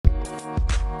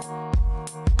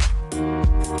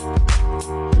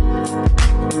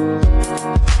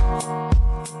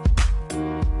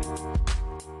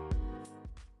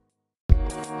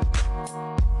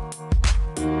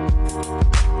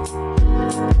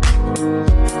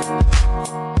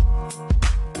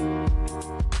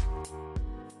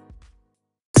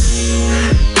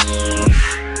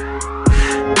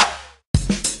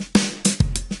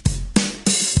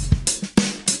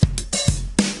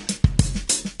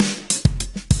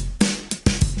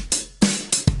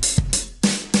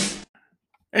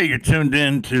Hey, you're tuned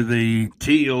in to the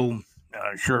Teal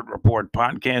Shirt Report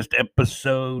podcast,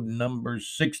 episode number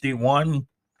 61.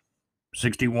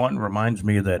 61 reminds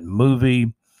me of that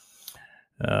movie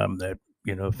that,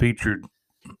 featured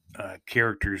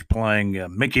characters playing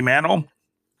Mickey Mantle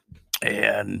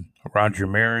and Roger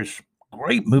Maris.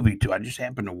 Great movie, too. I just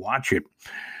happened to watch it,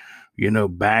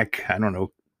 back, I don't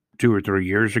know, 2 or 3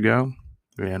 years ago.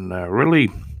 And really,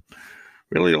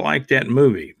 really liked that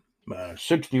movie,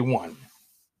 61.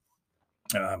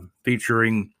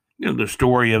 Featuring the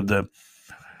story of the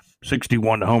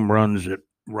 61 home runs that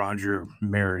Roger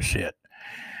Maris hit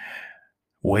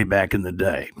way back in the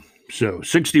day. So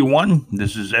 61,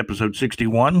 this is episode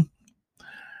 61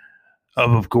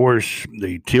 of course,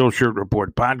 the Teal Shirt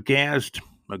Report podcast.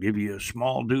 I'll give you a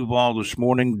small Duval this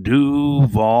morning.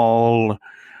 Duval,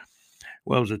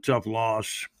 well, it was a tough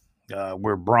loss.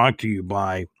 We're brought to you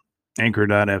by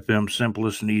Anchor.fm,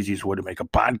 simplest and easiest way to make a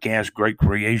podcast, great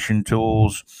creation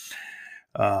tools,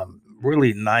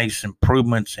 really nice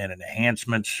improvements and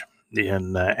enhancements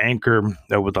in Anchor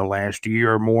over the last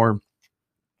year or more.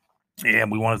 And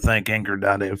we want to thank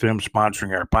Anchor.fm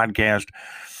sponsoring our podcast.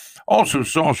 Also,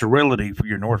 Saucer Realty for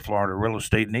your North Florida real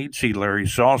estate needs. See Larry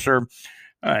Saucer.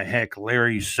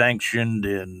 Larry's sanctioned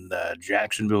in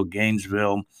Jacksonville,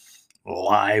 Gainesville,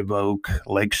 Live Oak,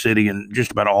 Lake City, and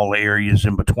just about all areas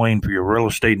in between for your real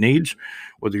estate needs.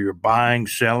 Whether you're buying,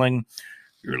 selling,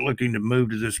 you're looking to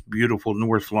move to this beautiful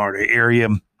North Florida area,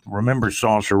 remember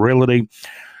Saucer Realty.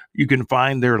 You can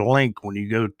find their link when you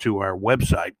go to our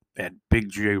website at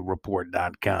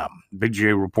bigjreport.com.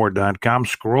 bigjreport.com.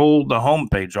 Scroll the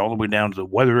homepage all the way down to the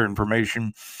weather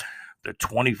information, the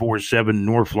 24/7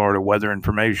 North Florida weather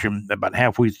information. About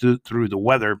halfway through the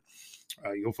weather,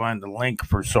 you'll find the link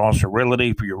for Saucer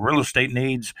Realty for your real estate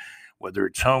needs, whether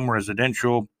it's home,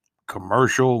 residential,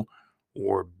 commercial,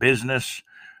 or business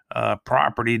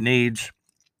property needs,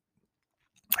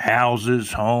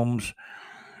 houses, homes.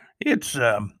 It's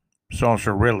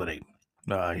Saucer Realty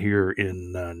here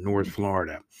in North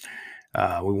Florida.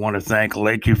 We want to thank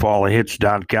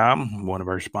LakeUfallahits.com, one of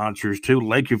our sponsors too.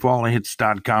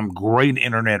 LakeUfallahits.com, great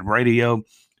internet radio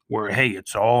where, hey,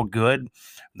 it's all good.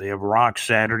 They have rock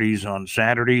Saturdays on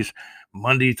Saturdays,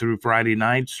 Monday through Friday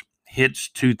nights, hits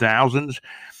 2000s,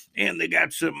 and they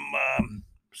got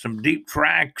some deep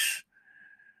tracks,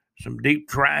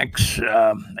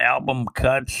 album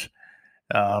cuts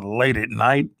late at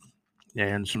night,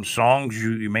 and some songs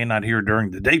you may not hear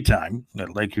during the daytime at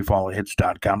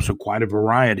LakeUfallahits.com. So quite a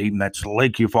variety, and that's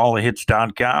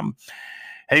LakeUfallahits.com.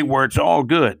 Hey, where it's all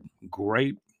good.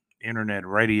 Great internet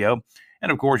radio.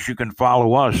 And, of course, you can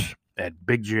follow us at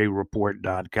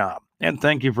bigjreport.com. And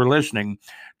thank you for listening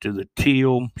to the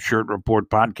Teal Shirt Report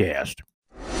podcast.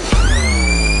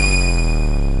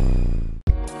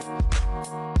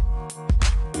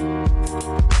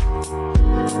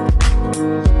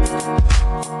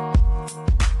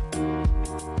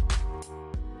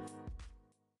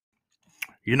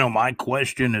 My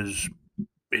question is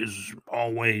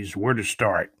always where to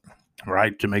start,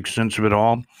 right? To make sense of it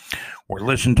all. We're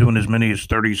listened to in as many as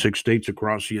 36 states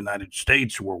across the United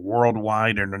States. We're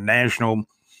worldwide, international,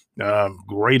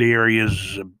 great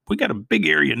areas. We got a big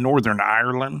area in Northern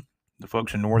Ireland. The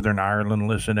folks in Northern Ireland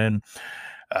listen in.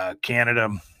 Canada,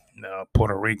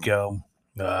 Puerto Rico,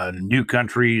 new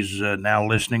countries now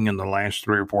listening in the last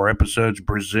 3 or 4 episodes.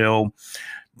 Brazil,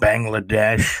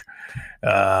 Bangladesh,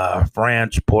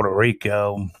 France, Puerto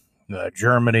Rico,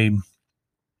 Germany,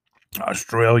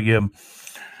 Australia,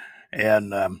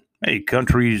 and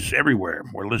countries everywhere.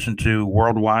 We're listened to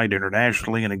worldwide,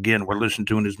 internationally, and again, we're listened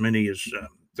to in as many as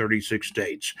 36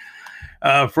 states.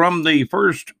 From the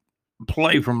first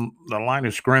play from the line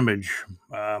of scrimmage,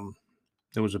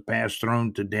 there was a pass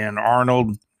thrown to Dan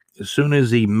Arnold. As soon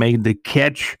as he made the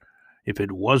catch, if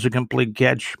it was a complete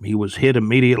catch, he was hit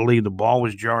immediately. The ball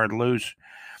was jarred loose.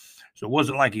 So it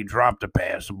wasn't like he dropped a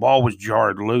pass. The ball was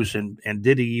jarred loose, and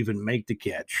did he even make the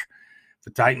catch? The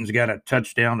Titans got a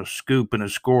touchdown, a scoop, and a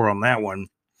score on that one.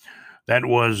 That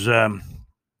was,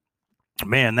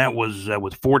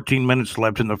 with 14 minutes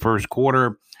left in the first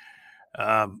quarter.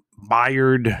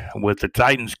 Byard with the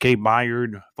Titans, K.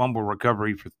 Byard, fumble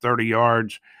recovery for 30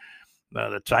 yards.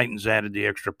 The Titans added the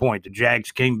extra point. The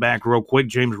Jags came back real quick.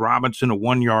 James Robinson, a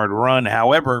 1-yard run.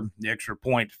 However, the extra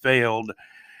point failed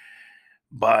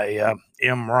by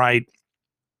M. Wright.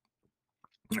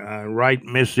 Wright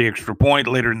missed the extra point.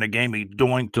 Later in the game, he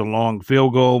doinked a long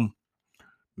field goal.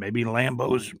 Maybe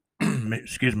Lambo is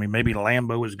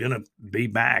going to be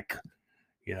back.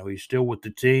 He's still with the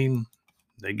team.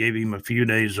 They gave him a few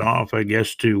days off, I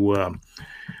guess, to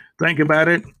think about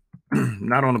it.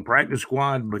 Not on the practice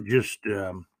squad, but just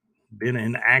been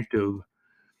inactive.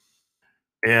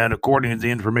 And according to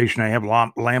the information I have,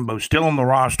 Lambo still on the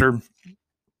roster.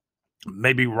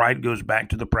 Maybe Wright goes back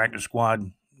to the practice squad,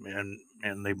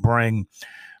 and they bring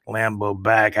Lambo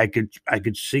back. I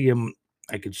could see him.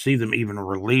 I could see them even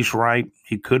release Wright.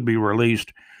 He could be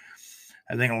released.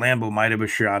 I think Lambo might have a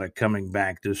shot at coming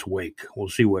back this week. We'll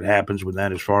see what happens with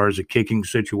that as far as the kicking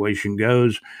situation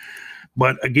goes.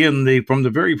 But again, from the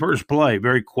very first play,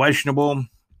 very questionable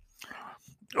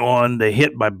on the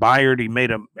hit by Byard. He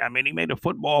made a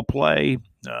football play.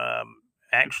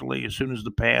 Actually, as soon as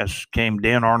the pass came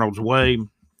Dan Arnold's way,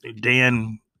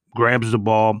 Dan grabs the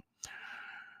ball.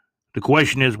 The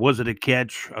question is, was it a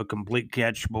catch, a complete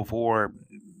catch before,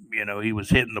 he was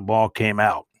hitting the ball came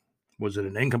out? Was it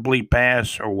an incomplete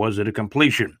pass or was it a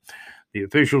completion? The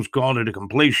officials called it a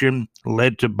completion,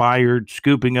 led to Byard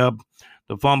scooping up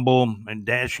the fumble and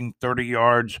dashing 30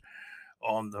 yards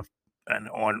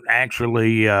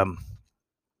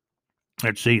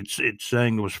let's see, it's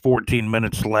saying there was 14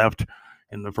 minutes left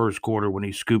in the first quarter when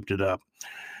he scooped it up.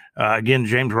 Again,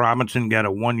 James Robinson got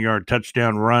a 1-yard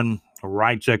touchdown run.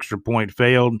 Wright's extra point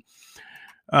failed.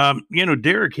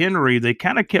 Derrick Henry, they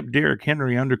kind of kept Derrick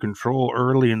Henry under control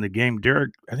early in the game.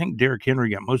 I think Derrick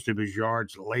Henry got most of his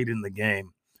yards late in the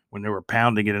game when they were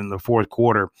pounding it in the fourth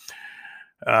quarter.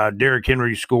 Derrick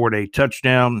Henry scored a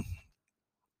touchdown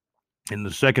in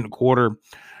the second quarter.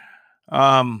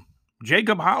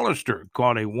 Jacob Hollister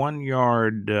caught a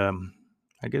 1-yard,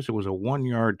 I guess it was a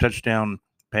 1-yard touchdown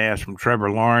pass from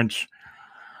Trevor Lawrence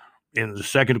in the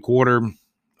second quarter.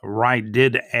 Wright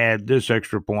did add this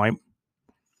extra point.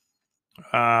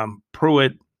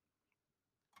 Pruitt,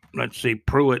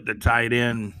 the tight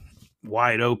end,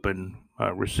 wide open,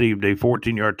 received a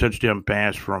 14-yard touchdown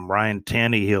pass from Ryan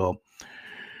Tannehill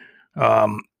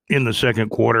in the second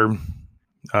quarter.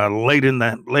 Late in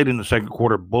the second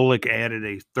quarter, Bullock added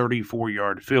a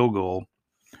 34-yard field goal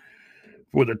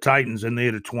for the Titans, and they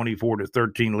had a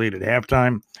 24-13 lead at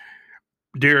halftime.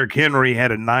 Derrick Henry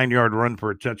had a 9-yard run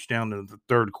for a touchdown in the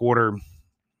third quarter.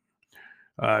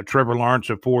 Trevor Lawrence,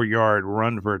 a 4-yard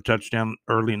run for a touchdown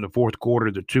early in the fourth quarter.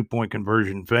 The 2-point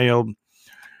conversion failed.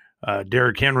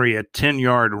 Derrick Henry, a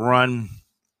 10-yard run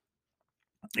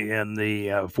in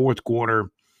the fourth quarter.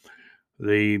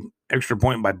 The extra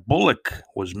point by Bullock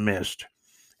was missed.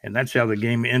 And that's how the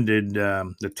game ended.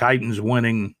 The Titans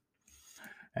winning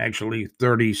actually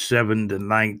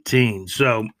 37-19.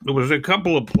 So there was a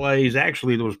couple of plays.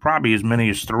 Actually, there was probably as many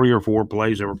as 3 or 4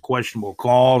 plays that were questionable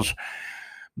calls.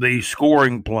 The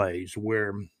scoring plays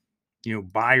where,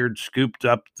 Byard scooped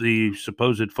up the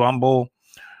supposed fumble.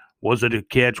 Was it a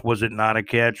catch? Was it not a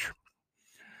catch?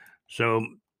 So,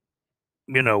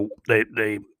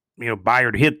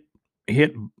 Byard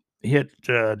hit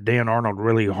Dan Arnold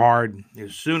really hard.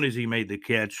 As soon as he made the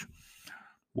catch,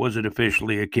 was it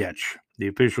officially a catch? The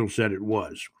official said it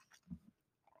was.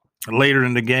 Later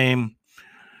in the game,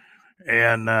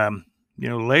 and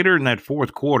later in that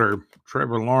fourth quarter,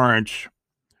 Trevor Lawrence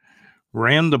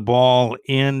ran the ball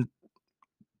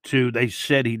they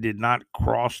said he did not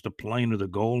cross the plane of the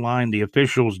goal line. The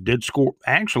officials did score.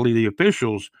 Actually, the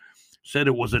officials said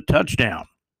it was a touchdown.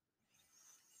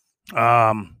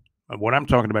 What I'm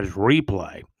talking about is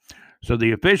replay. So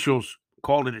the officials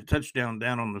called it a touchdown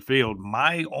down on the field.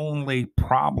 My only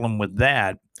problem with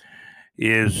that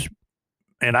is,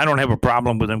 and I don't have a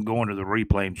problem with them going to the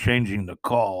replay and changing the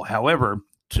call. However,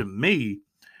 to me,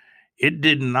 it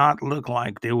did not look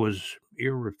like there was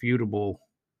irrefutable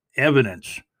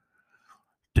evidence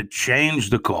to change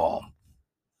the call.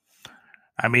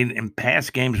 I mean, in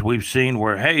past games we've seen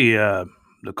where,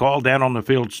 the call down on the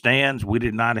field stands. We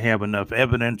did not have enough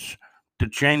evidence to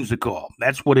change the call.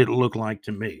 That's what it looked like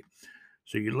to me.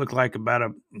 So you look like about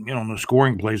on the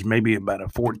scoring plays, maybe about a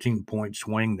 14-point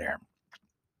swing there.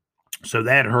 So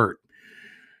that hurt.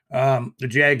 The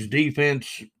Jags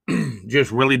defense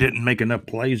just really didn't make enough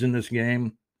plays in this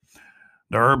game.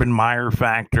 The Urban Meyer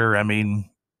factor, Urban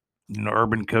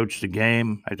coached the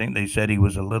game. I think they said he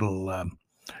was had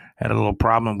a little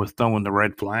problem with throwing the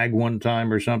red flag one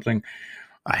time or something.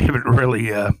 I haven't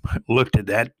really looked at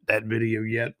that video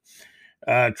yet.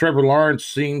 Trevor Lawrence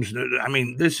seems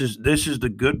to, this is the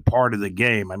good part of the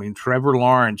game. Trevor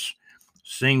Lawrence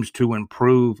seems to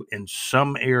improve in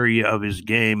some area of his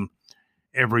game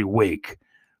every week.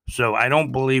 So I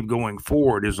don't believe going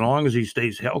forward, as long as he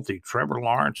stays healthy, Trevor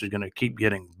Lawrence is going to keep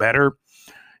getting better.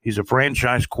 He's a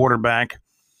franchise quarterback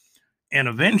and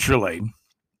eventually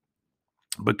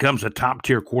becomes a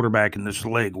top-tier quarterback in this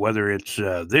league, whether it's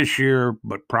this year,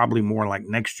 but probably more like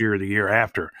next year or the year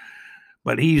after.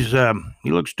 But he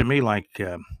looks to me like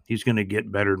he's going to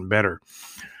get better and better.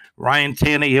 Ryan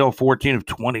Tannehill, 14 of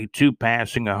 22,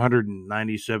 passing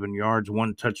 197 yards,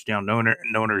 1 touchdown, no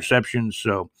interceptions.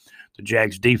 So the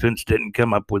Jags defense didn't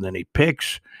come up with any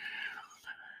picks.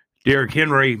 Derrick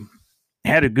Henry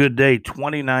had a good day,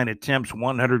 29 attempts,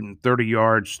 130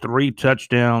 yards, 3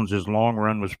 touchdowns. His long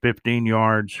run was 15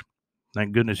 yards.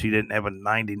 Thank goodness he didn't have a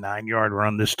 99-yard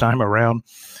run this time around.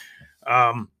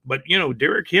 But,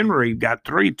 Derrick Henry got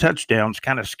 3 touchdowns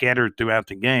kind of scattered throughout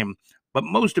the game, but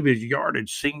most of his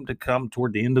yardage seemed to come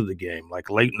toward the end of the game, like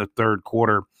late in the third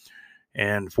quarter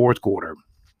and fourth quarter.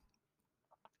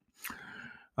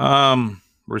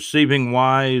 Receiving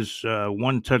wise,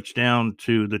 1 touchdown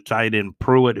to the tight end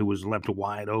Pruitt, who was left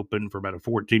wide open for about a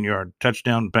 14-yard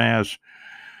touchdown pass.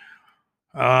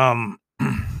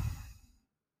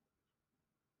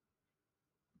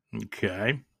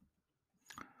 Okay.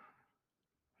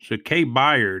 So Kay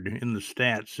Byard in the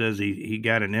stats says he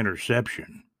got an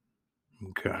interception.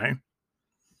 Okay.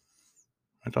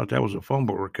 I thought that was a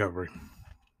fumble recovery.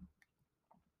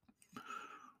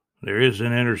 There is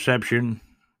an interception.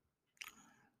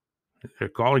 They're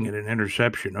calling it an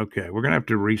interception. Okay, we're going to have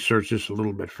to research this a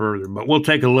little bit further, but we'll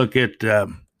take a look at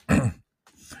some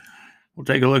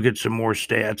more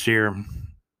stats here.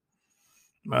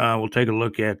 We'll take a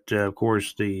look at, of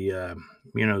course, the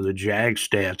Jag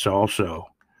stats also.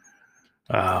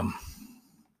 On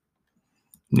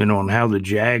how the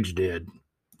Jags did.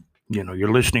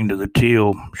 You're listening to the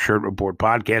Teal Shirt Report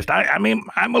podcast. I mean,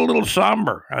 I'm a little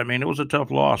somber. I mean, it was a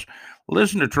tough loss.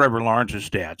 Listen to Trevor Lawrence's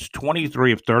stats: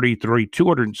 23 of 33,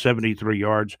 273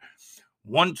 yards,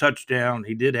 1 touchdown.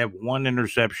 He did have 1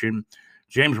 interception.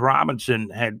 James Robinson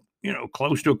had,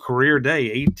 close to a career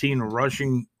day, 18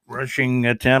 rushing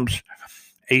attempts,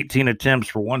 18 attempts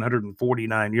for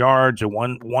 149 yards, and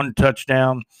one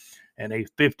touchdown, and a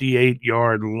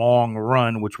 58-yard long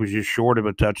run, which was just short of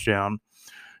a touchdown.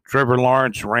 Trevor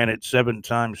Lawrence ran it 7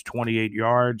 times, 28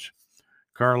 yards.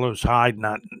 Carlos Hyde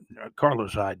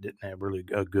didn't have really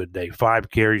a good day. 5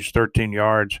 carries, 13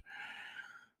 yards.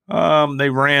 They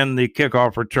ran the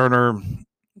kickoff returner.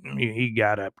 He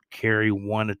got a carry,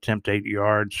 1 attempt, 8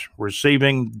 yards.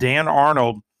 Receiving, Dan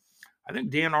Arnold. I think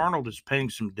Dan Arnold is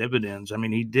paying some dividends. I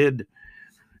mean, he did,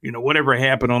 whatever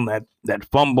happened on that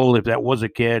fumble, if that was a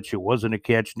catch, it wasn't a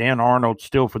catch. Dan Arnold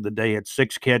still for the day had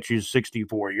 6 catches,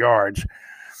 64 yards.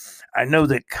 I know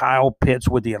that Kyle Pitts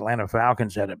with the Atlanta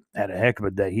Falcons had a heck of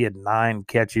a day. He had 9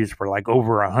 catches for like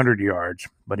over 100 yards,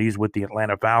 but he's with the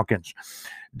Atlanta Falcons.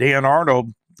 Dan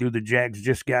Arnold, who the Jags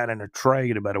just got in a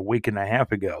trade about a week and a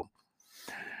half ago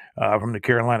from the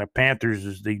Carolina Panthers,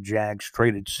 as the Jags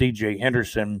traded C.J.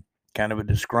 Henderson, kind of a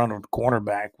disgruntled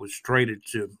cornerback, was traded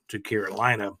to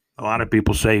Carolina. A lot of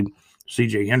people say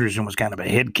C.J. Henderson was kind of a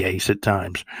head case at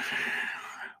times.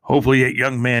 Hopefully that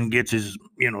young man gets his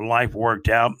life worked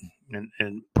out,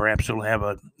 and perhaps he'll have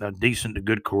a decent to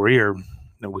good career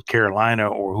with Carolina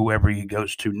or whoever he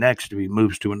goes to next if he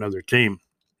moves to another team.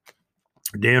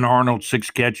 Dan Arnold,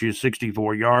 6 catches,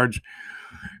 64 yards.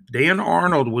 Dan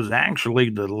Arnold was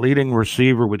actually the leading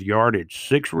receiver with yardage,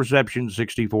 6 receptions,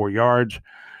 64 yards.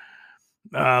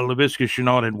 Laviska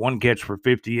Shenault had 1 catch for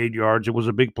 58 yards. It was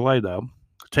a big play, though.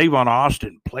 Tavon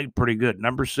Austin played pretty good.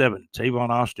 Number 7,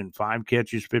 Tavon Austin, 5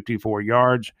 catches, 54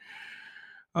 yards.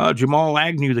 Jamal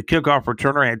Agnew, the kickoff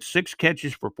returner, had 6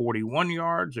 catches for 41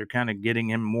 yards. They're kind of getting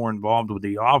him more involved with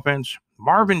the offense.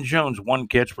 Marvin Jones, 1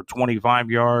 catch for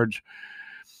 25 yards.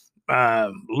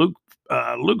 Luke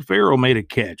Farrell made a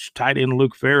catch. Tight end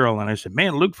Luke Farrell, and I said,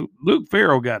 man, Luke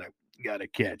Farrell got a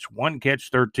catch. 1 catch,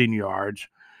 13 yards.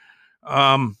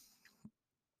 How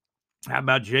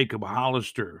about Jacob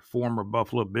Hollister, former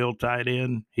Buffalo Bill tight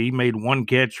end? He made 1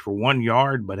 catch for 1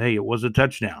 yard, but hey, it was a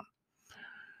touchdown.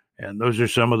 And those are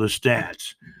some of the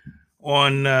stats.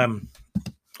 On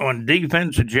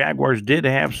defense, the Jaguars did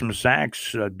have some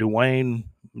sacks. Dawuane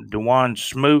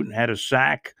Smoot had a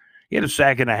sack. He had a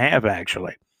sack and a half,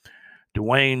 actually.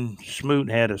 Dwayne Smoot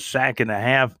had a sack and a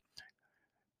half.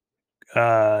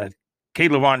 K'Lavon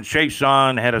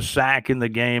Chaisson had a sack in the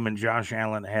game, and Josh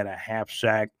Allen had a half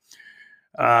sack.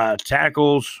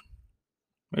 Tackles,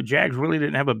 the Jags really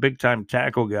didn't have a big-time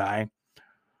tackle guy.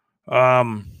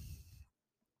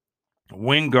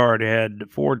 Wingard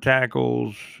had 4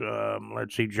 tackles.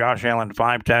 Let's see, Josh Allen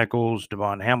 5 tackles.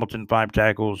 Devon Hamilton 5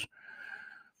 tackles.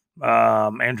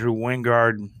 Andrew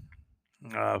Wingard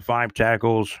 5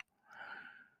 tackles.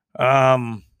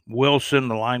 Wilson,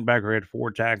 the linebacker, had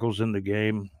 4 tackles in the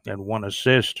game and 1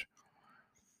 assist.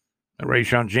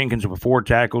 Rayshon Jenkins with 4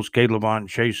 tackles. K'Lavon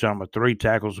Chaisson with 3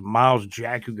 tackles. Miles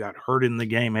Jack, who got hurt in the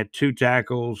game, had 2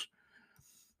 tackles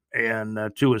and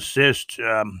 2 assists.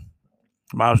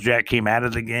 Miles Jack came out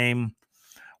of the game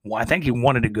Well, I think he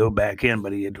wanted to go back in,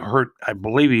 but he had hurt. I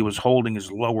believe he was holding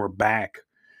his lower back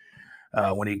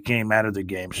when he came out of the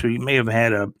game. So he may have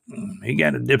he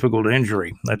got a difficult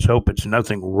injury. Let's hope it's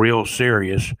nothing real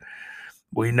serious.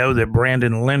 We know that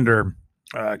Brandon Linder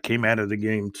came out of the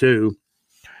game too.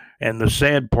 And the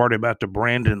sad part about the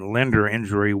Brandon Linder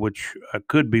injury, which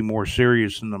could be more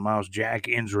serious than the Miles Jack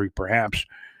injury perhaps,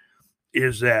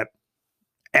 is that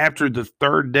after the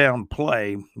third down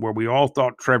play, where we all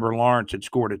thought Trevor Lawrence had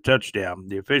scored a touchdown,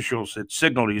 the officials had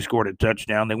signaled he scored a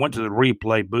touchdown. They went to the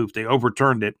replay booth. They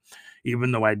overturned it,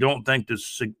 even though I don't think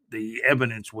the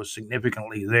evidence was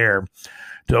significantly there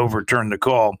to overturn the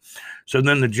call. So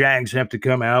then the Jags have to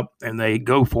come out and they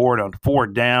go for it on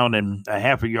fourth down and a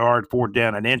half a yard, fourth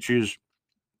down and inches,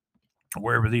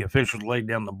 wherever the officials laid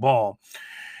down the ball.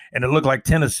 And it looked like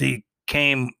Tennessee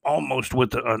came almost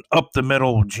with an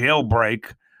up-the-middle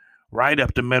jailbreak, right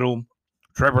up the middle.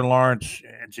 Trevor Lawrence,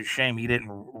 it's a shame he didn't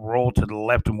roll to the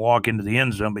left and walk into the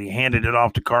end zone, but he handed it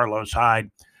off to Carlos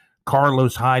Hyde.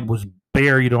 Carlos Hyde was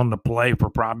buried on the play for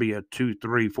probably a 2,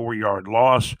 3, 4 yard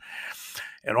loss.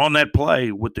 And on that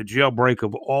play, with the jailbreak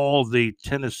of all the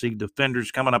Tennessee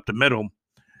defenders coming up the middle,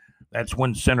 that's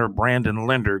when center Brandon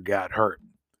Linder got hurt.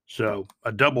 So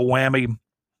a double whammy.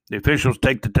 The officials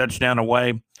take the touchdown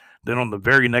away. Then on the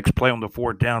very next play, on the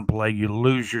fourth down play, you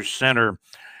lose your center,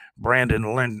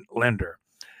 Brandon Linder.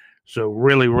 So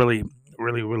really, really,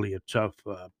 really, really a tough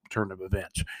turn of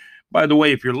events. By the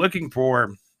way, if you're looking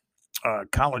for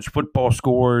college football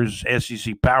scores,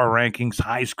 SEC power rankings,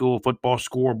 high school football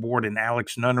scoreboard, and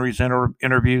Alex Nunnery's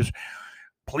interviews,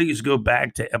 please go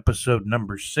back to episode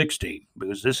number 60,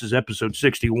 because this is episode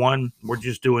 61. We're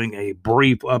just doing a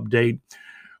brief update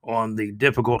on the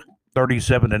difficult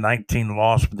 37-19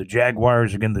 loss for the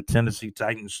Jaguars. Again, the Tennessee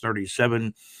Titans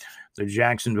 37, the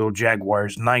Jacksonville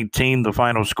Jaguars 19, the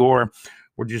final score.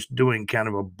 We're just doing kind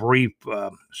of a brief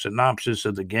synopsis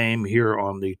of the game here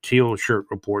on the Teal Shirt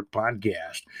Report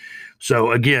podcast.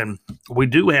 So, again, we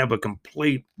do have a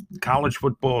complete college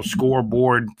football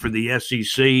scoreboard for the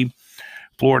SEC.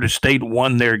 Florida State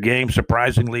won their game,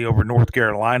 surprisingly, over North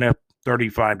Carolina,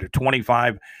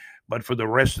 35-25. But for the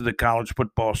rest of the college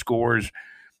football scores,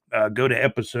 go to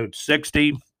episode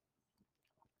 60.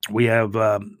 We have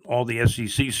all the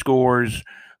SEC scores,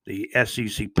 the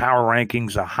SEC power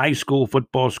rankings, a high school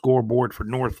football scoreboard for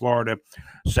North Florida,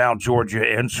 South Georgia,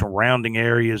 and surrounding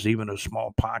areas, even a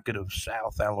small pocket of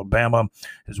South Alabama,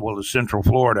 as well as Central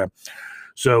Florida.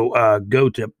 So go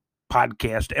to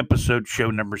podcast episode show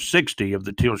number 60 of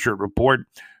the Teal Shirt Report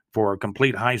for a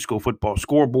complete high school football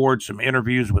scoreboard, some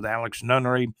interviews with Alex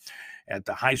Nunnery at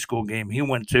the high school game he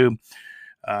went to.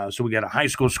 So we got a high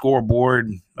school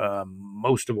scoreboard,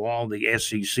 most of all the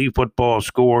SEC football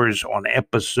scores on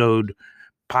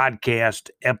podcast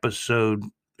episode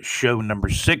show number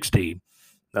 60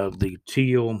 of the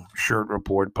Teal Shirt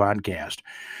Report podcast.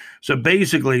 So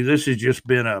basically, this has just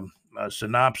been a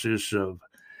synopsis of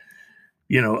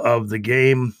the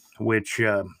game, which,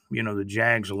 the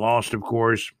Jags lost, of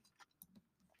course.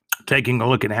 Taking a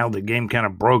look at how the game kind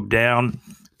of broke down.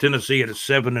 Tennessee had a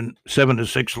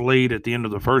 7-6 lead at the end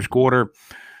of the first quarter.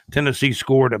 Tennessee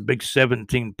scored a big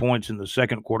 17 points in the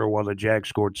second quarter, while the Jags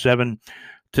scored 7.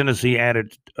 Tennessee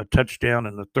added a touchdown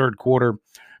in the third quarter.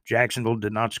 Jacksonville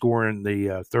did not score in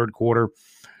the third quarter.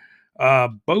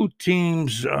 Both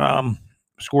teams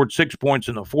scored 6 points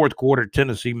in the fourth quarter.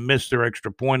 Tennessee missed their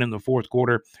extra point in the fourth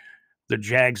quarter. The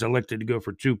Jags elected to go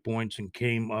for 2 points and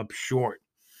came up short.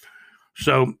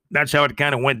 So that's how it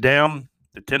kind of went down.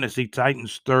 The Tennessee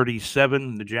Titans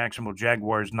 37, the Jacksonville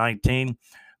Jaguars 19.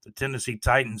 The Tennessee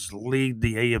Titans lead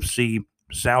the AFC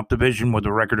South Division with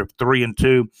a record of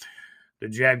 3-2. The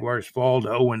Jaguars fall to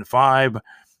 0-5.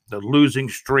 The losing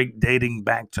streak dating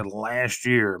back to last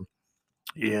year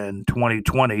in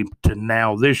 2020 to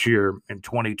now this year in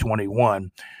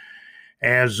 2021.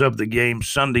 As of the game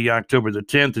Sunday, October the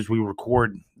 10th, as we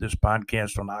record this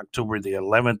podcast on October the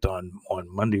 11th, on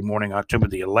Monday morning, October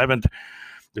the 11th,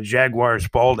 the Jaguars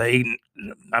fall to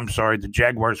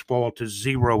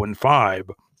 0-5,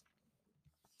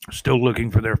 still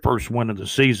looking for their first win of the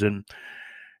season.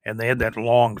 And they had that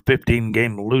long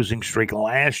 15-game losing streak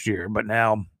last year, but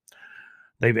now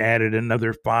they've added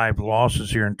another 5 losses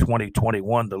here in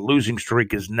 2021. The losing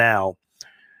streak is now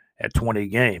at 20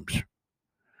 games.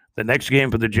 The next game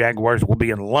for the Jaguars will be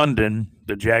in London.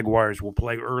 The Jaguars will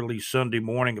play early Sunday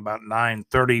morning, about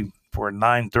 9:30, for a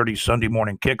 9:30 Sunday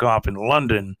morning kickoff in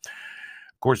London.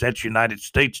 Of course, that's United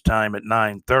States time at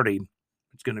 9:30.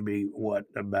 It's going to be,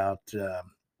 about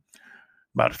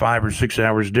 5 or 6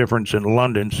 hours difference in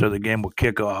London, so the game will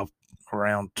kick off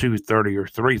around 2:30 or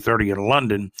 3:30 in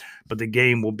London, but the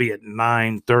game will be at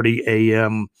 9:30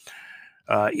 a.m.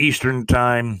 Eastern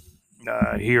time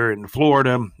here in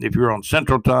Florida. If you're on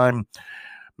Central time,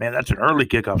 man, that's an early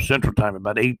kickoff Central time,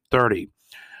 about 8:30.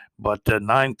 But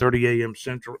 9:30 a.m.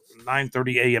 Central,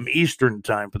 9:30 a.m. Eastern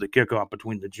time for the kickoff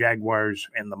between the Jaguars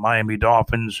and the Miami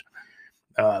Dolphins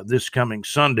this coming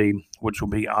Sunday, which will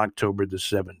be October the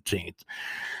 17th.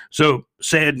 So,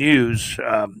 sad news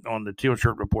on the Teal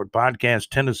Shirt Report podcast.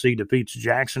 Tennessee defeats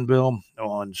Jacksonville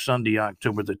on Sunday,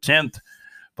 October the 10th.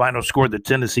 Final score, the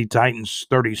Tennessee Titans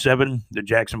 37, the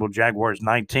Jacksonville Jaguars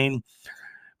 19.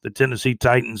 The Tennessee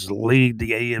Titans lead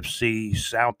the AFC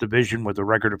South Division with a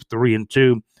record of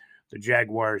 3-2. The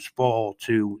Jaguars fall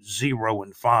to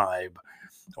 0-5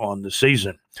 on the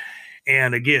season.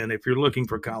 And again, if you're looking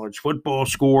for college football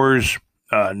scores,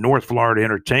 North Florida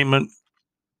Entertainment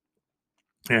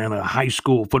and a high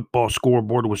school football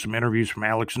scoreboard with some interviews from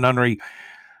Alex Nunnery,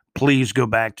 please go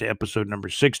back to episode number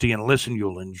 60 and listen.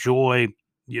 You'll enjoy,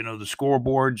 the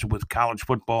scoreboards with college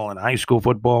football and high school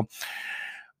football.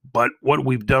 But what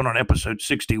we've done on episode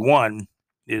 61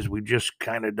 is we've just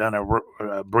kind of done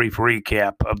a brief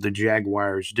recap of the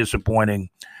Jaguars' disappointing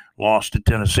loss to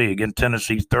Tennessee. Again,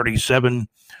 Tennessee 37,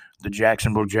 the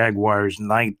Jacksonville Jaguars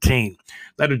 19.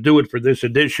 That'll do it for this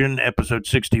edition, episode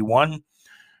 61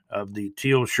 of the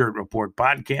Teal Shirt Report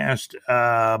podcast.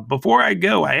 Before I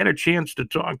go, I had a chance to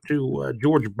talk to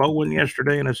George Bowen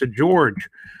yesterday, and I said, George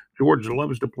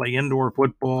loves to play indoor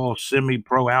football,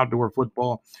 semi-pro outdoor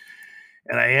football.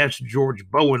 And I asked George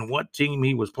Bowen what team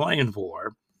he was playing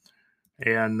for,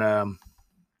 and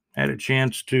had a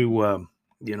chance to,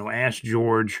 ask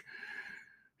George.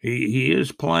 He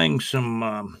is playing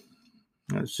some,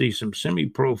 some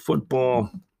semi-pro football.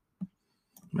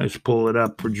 Let's pull it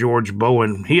up for George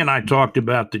Bowen. He and I talked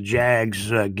about the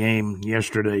Jags game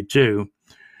yesterday, too.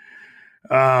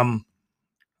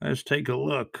 Let's take a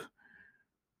look.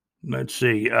 Let's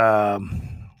see.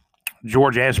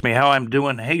 George asked me how I'm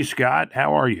doing. Hey, Scott,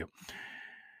 how are you?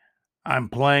 I'm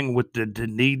playing with the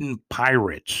Dunedin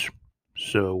Pirates.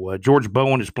 So George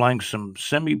Bowen is playing some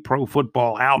semi-pro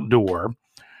football outdoor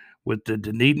with the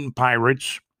Dunedin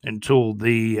Pirates until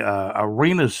the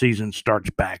arena season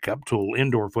starts back up, till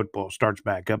indoor football starts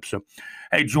back up. So,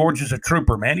 hey, George is a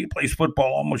trooper, man. He plays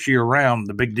football almost year-round,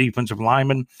 the big defensive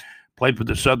lineman. Played for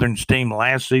the Southern team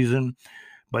last season,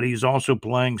 but he's also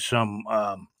playing some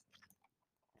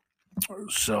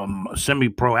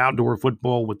semi-pro outdoor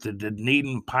football with the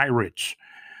Dunedin Pirates.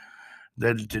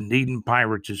 The Dunedin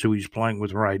Pirates is who he's playing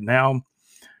with right now.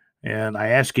 And I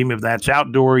asked him if that's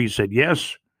outdoor. He said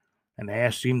yes. And I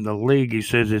asked him the league. He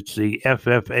says it's the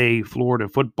FFA Florida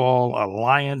Football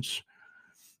Alliance.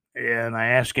 And I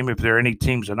asked him if there are any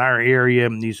teams in our area.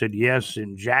 And he said yes,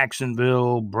 in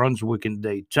Jacksonville, Brunswick, and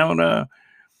Daytona.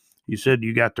 He said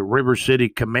you got the River City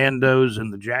Commandos in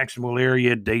the Jacksonville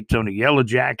area, Daytona Yellow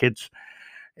Jackets,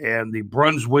 and the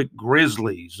Brunswick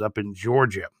Grizzlies up in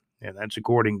Georgia. And that's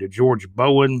according to George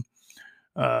Bowen,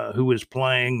 who is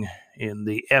playing in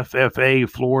the FFA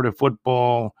Florida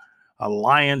Football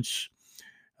Alliance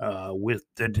with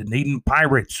the Dunedin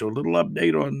Pirates. So a little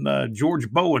update on George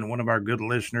Bowen, one of our good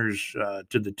listeners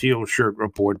to the Teal Shirt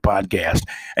Report podcast.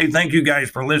 Hey, thank you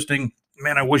guys for listening.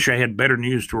 Man, I wish I had better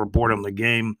news to report on the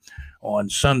game on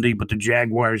Sunday, but the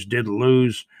Jaguars did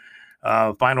lose.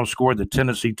 Final score, the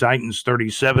Tennessee Titans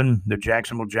 37, the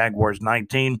Jacksonville Jaguars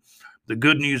 19. The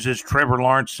good news is Trevor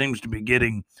Lawrence seems to be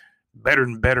getting better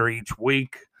and better each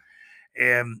week.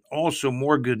 And also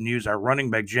more good news, our running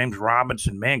back James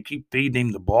Robinson, man, keep feeding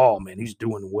him the ball, man. He's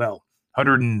doing well.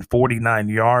 149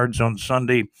 yards on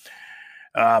Sunday.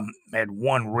 Had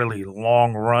one really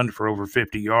long run for over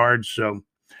 50 yards. So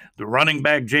the running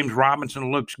back, James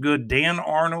Robinson, looks good. Dan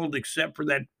Arnold, except for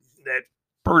that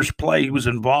first play he was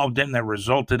involved in that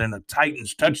resulted in a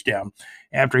Titans touchdown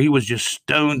after he was just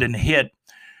stoned and hit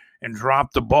and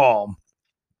dropped the ball.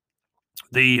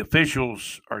 The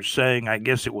officials are saying, I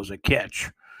guess it was a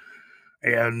catch.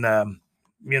 And, I'm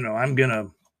going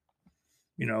to,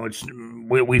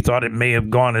 we thought it may have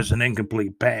gone as an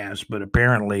incomplete pass, but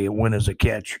apparently it went as a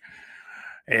catch.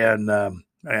 And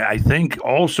I think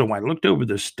also I looked over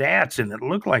the stats and it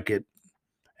looked like it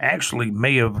actually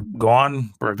may have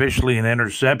gone for officially an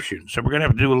interception. So we're going to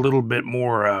have to do a little bit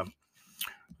more.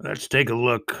 Let's take a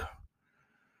look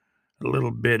a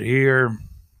little bit here.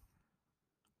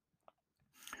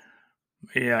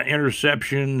 Yeah,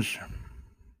 interceptions.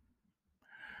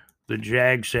 The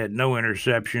Jags had no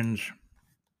interceptions.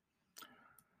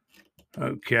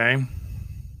 Okay,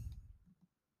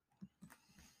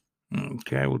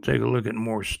 we'll take a look at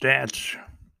more stats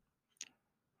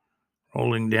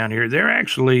Rolling down here. They're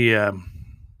actually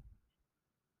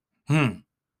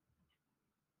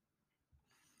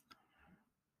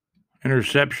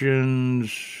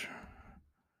interceptions.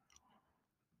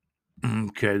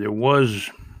 Okay, there was.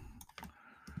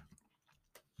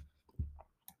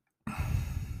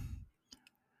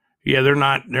 Yeah, they're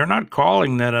not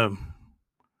calling that a.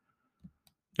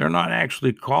 They're not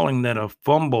actually calling that a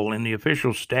fumble in the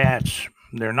official stats.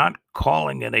 They're not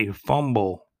calling it a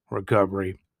fumble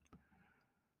recovery.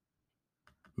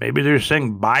 Maybe they're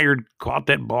saying Byard caught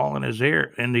that ball in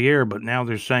the air, but now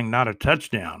they're saying not a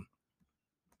touchdown.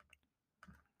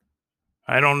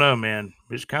 I don't know, man.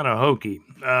 It's kind of hokey.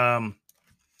 I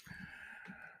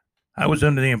was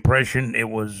under the impression it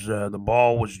was the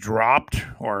ball was dropped,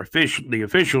 or the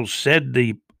officials said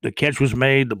the catch was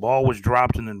made, the ball was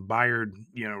dropped, and then Byard,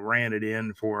 ran it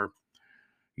in for,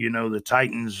 the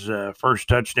Titans' first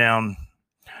touchdown.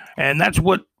 And that's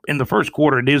what, in the first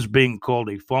quarter, it is being called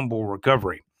a fumble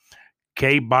recovery.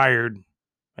 Kay Byard,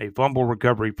 a fumble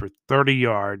recovery for 30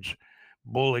 yards.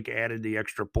 Bullock added the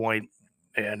extra point,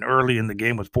 and early in the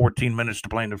game, with 14 minutes to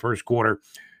play in the first quarter,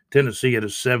 Tennessee had a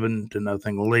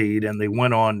 7-0 lead, and they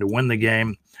went on to win the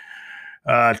game.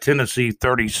 Tennessee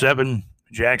 37,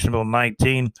 Jacksonville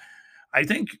 19. I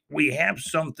think we have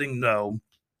something, though,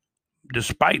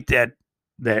 despite that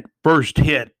first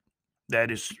hit, that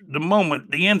is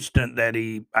the instant that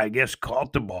he, I guess,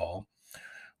 caught the ball,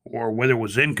 or whether it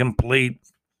was incomplete.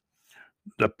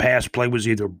 The pass play was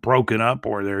either broken up,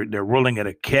 or they're ruling it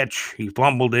a catch. He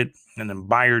fumbled it, and then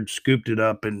Byard scooped it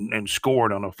up and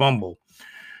scored on a fumble.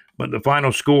 But the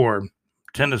final score,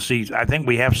 Tennessee, I think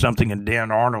we have something in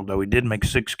Dan Arnold, though. He did make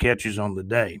 6 catches on the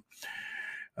day.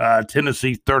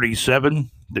 Tennessee 37,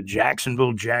 the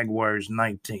Jacksonville Jaguars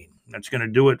 19. That's going to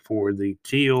do it for the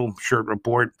Teal Shirt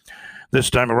Report this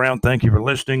time around. Thank you for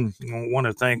listening. I want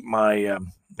to thank my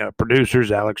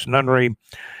producers, Alex Nunnery,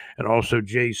 and also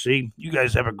JC. You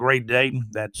guys have a great day.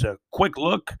 That's a quick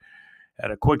look at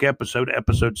a quick episode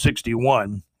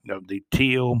 61 of the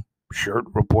Teal Shirt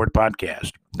Report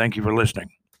podcast. Thank you for listening.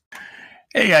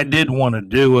 Hey, I did want to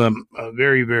do a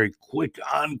very, very quick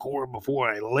encore before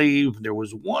I leave. There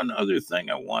was one other thing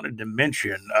I wanted to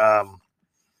mention,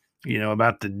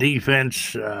 about the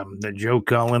defense that Joe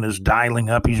Cullen is dialing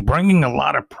up. He's bringing a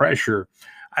lot of pressure.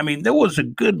 I mean, there was a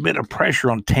good bit of pressure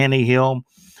on Tannehill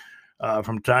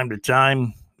from time to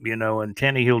time, and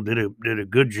Tannehill did a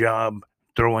good job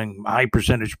throwing high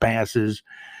percentage passes.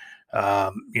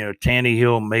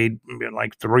 Tannehill made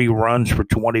like 3 runs for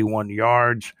 21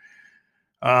 yards.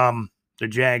 The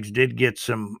Jags did get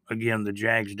some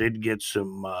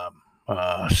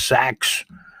sacks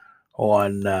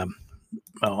on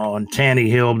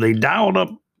Tannehill. They dialed up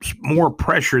more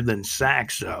pressure than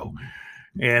sacks, though.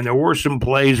 And there were some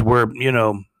plays where,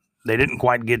 they didn't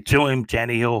quite get to him.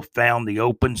 Tannehill found the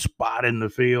open spot in the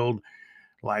field,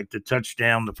 like the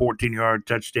 14-yard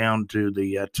touchdown to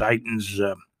the Titans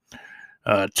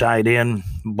tight end.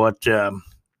 But,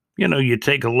 you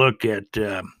take a look at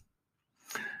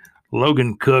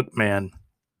Logan Cook, man.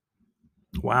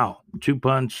 Wow. 2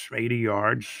 punts, 80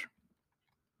 yards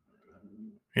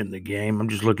in the game. I'm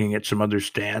just looking at some other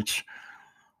stats.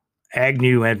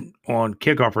 Agnew had on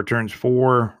kickoff returns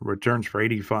 4 returns for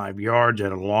 85 yards,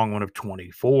 had a long one of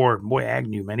 24. Boy,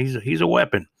 Agnew, man, he's a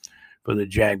weapon for the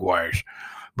Jaguars.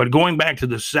 But going back to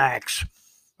the sacks,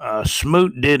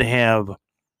 Smoot did have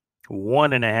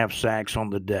 1.5 sacks on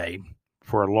the day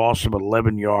for a loss of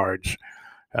 11 yards.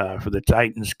 For the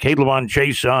Titans, K'Lavon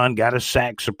Chaisson got a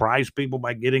sack, surprised people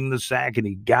by getting the sack, and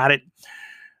he got it,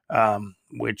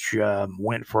 which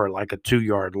went for like a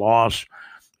 2-yard loss.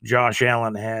 Josh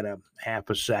Allen had a half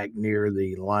a sack near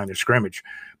the line of scrimmage.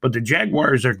 But the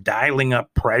Jaguars are dialing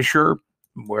up pressure,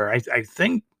 where I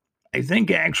think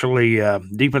actually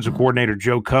defensive coordinator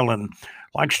Joe Cullen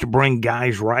likes to bring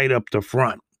guys right up the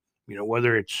front.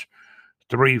 Whether it's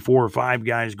 3, 4, or 5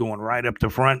 guys going right up the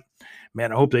front.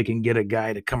 Man, I hope they can get a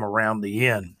guy to come around the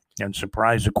end and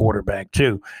surprise the quarterback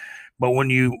too. But when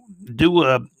you do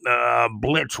a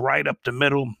blitz right up the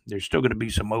middle, there's still going to be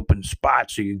some open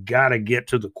spots, so you got to get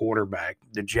to the quarterback.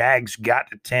 The Jags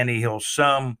got to Tannehill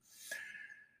some,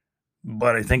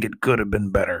 but I think it could have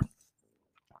been better.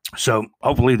 So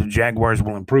hopefully the Jaguars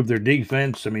will improve their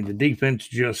defense. I mean, the defense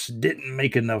just didn't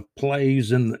make enough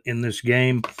plays in this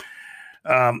game.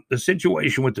 The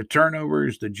situation with the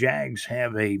turnovers, the Jags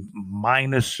have a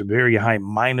very high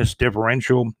minus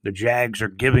differential. The Jags are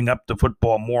giving up the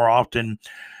football more often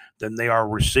than they are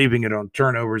receiving it on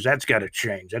turnovers. That's got to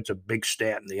change. That's a big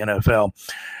stat in the NFL.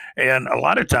 And a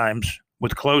lot of times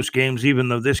with close games, even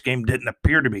though this game didn't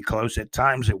appear to be close, at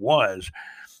times it was,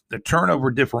 the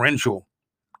turnover differential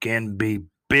can be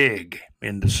big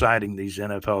in deciding these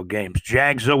NFL games.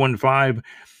 Jags 0-5,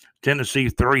 Tennessee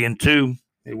 3-2.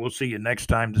 And we'll see you next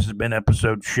time. This has been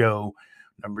episode show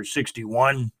number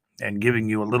 61 and giving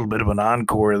you a little bit of an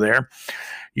encore there.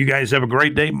 You guys have a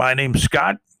great day. My name's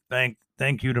Scott. Thank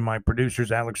you to my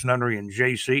producers, Alex Nunnery and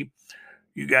JC.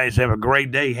 You guys have a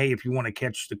great day. Hey, if you want to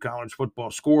catch the college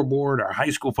football scoreboard or high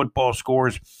school football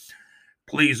scores,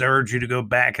 please urge you to go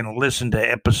back and listen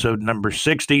to episode number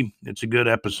 60. It's a good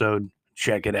episode.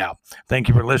 Check it out. Thank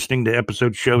you for listening to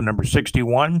episode show number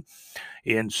 61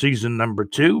 in season number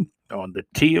 2 on the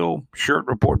Teal Shirt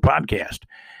Report podcast.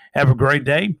 Have a great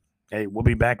day. Hey, we'll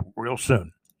be back real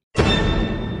soon.